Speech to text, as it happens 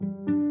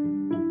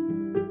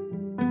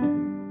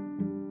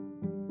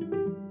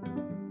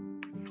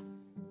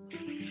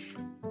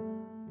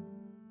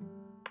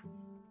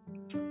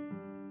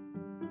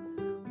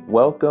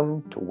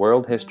Welcome to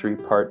World History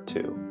Part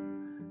 2.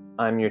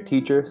 I'm your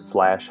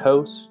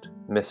teacher/host,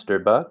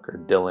 Mr. Buck, or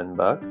Dylan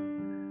Buck.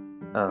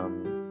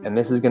 And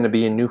this is going to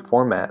be a new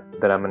format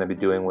that I'm going to be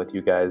doing with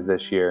you guys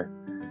this year.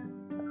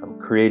 I'm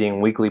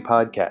creating weekly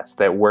podcasts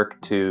that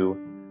work to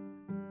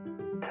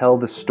tell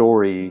the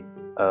story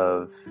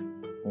of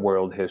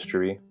world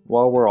history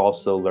while we're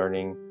also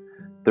learning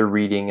the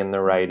reading and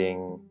the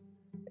writing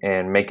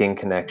and making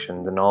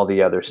connections and all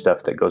the other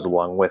stuff that goes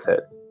along with it.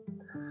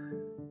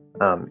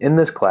 In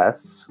this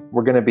class,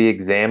 we're going to be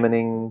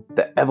examining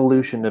the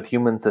evolution of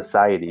human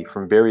society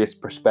from various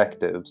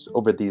perspectives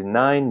over these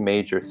 9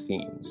 major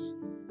themes.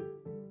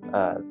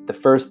 The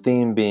first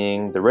theme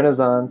being the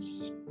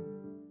Renaissance,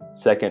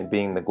 second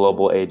being the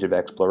global age of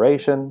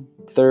exploration,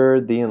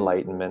 third, the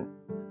Enlightenment,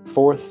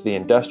 fourth, the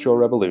Industrial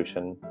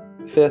Revolution,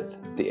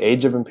 fifth, the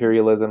age of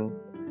imperialism,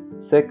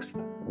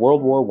 sixth,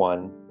 World War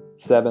I,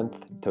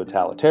 seventh,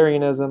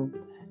 totalitarianism,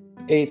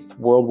 eighth,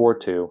 World War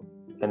II,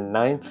 and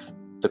ninth,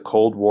 the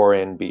Cold War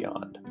and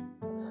beyond.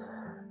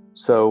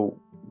 So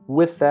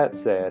with that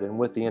said, and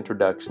with the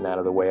introduction out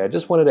of the way, I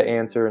just wanted to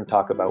answer and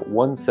talk about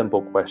one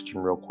simple question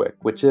real quick,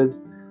 which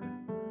is,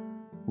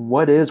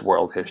 what is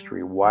world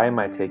history? Why am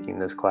I taking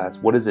this class?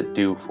 What does it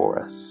do for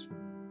us?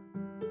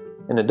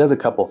 And it does a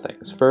couple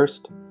things.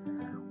 First,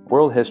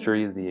 world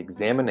history is the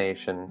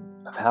examination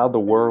of how the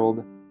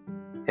world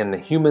and the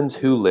humans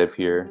who live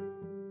here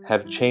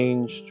have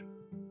changed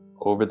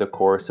over the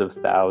course of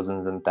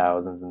thousands and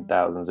thousands and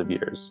thousands of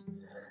years.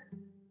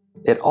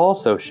 It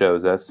also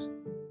shows us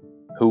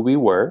who we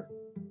were,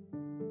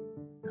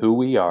 who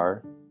we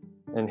are,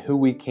 and who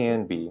we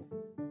can be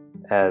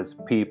as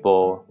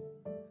people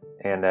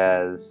and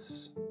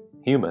as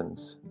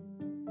humans.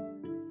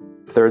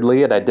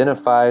 Thirdly, it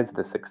identifies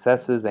the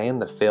successes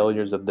and the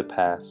failures of the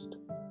past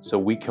so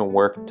we can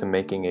work to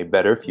making a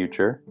better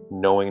future,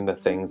 knowing the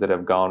things that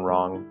have gone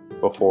wrong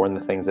before and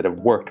the things that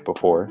have worked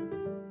before.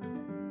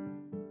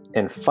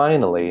 And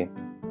finally,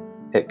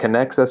 it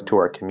connects us to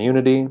our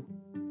community,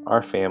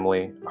 our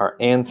family, our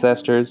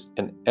ancestors,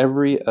 and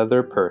every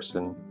other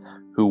person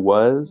who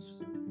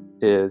was,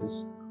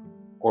 is,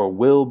 or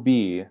will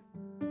be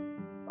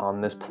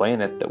on this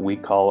planet that we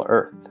call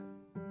Earth.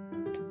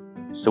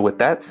 So with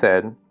that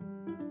said,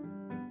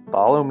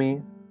 follow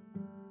me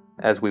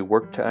as we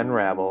work to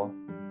unravel,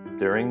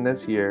 during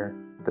this year,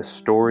 the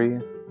story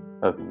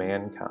of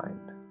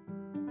mankind.